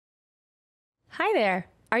Hi there.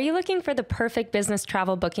 Are you looking for the perfect business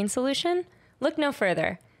travel booking solution? Look no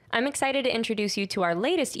further. I'm excited to introduce you to our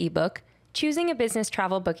latest ebook, Choosing a Business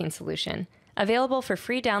Travel Booking Solution, available for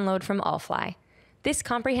free download from Allfly. This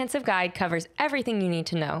comprehensive guide covers everything you need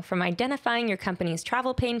to know, from identifying your company's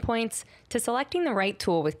travel pain points to selecting the right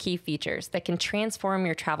tool with key features that can transform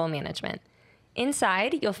your travel management.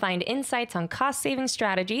 Inside, you'll find insights on cost-saving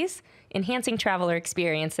strategies, enhancing traveler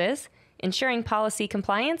experiences, ensuring policy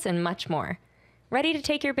compliance, and much more. Ready to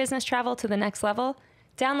take your business travel to the next level?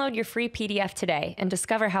 Download your free PDF today and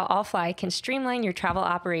discover how Allfly can streamline your travel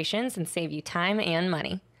operations and save you time and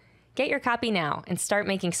money. Get your copy now and start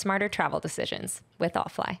making smarter travel decisions with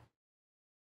Allfly.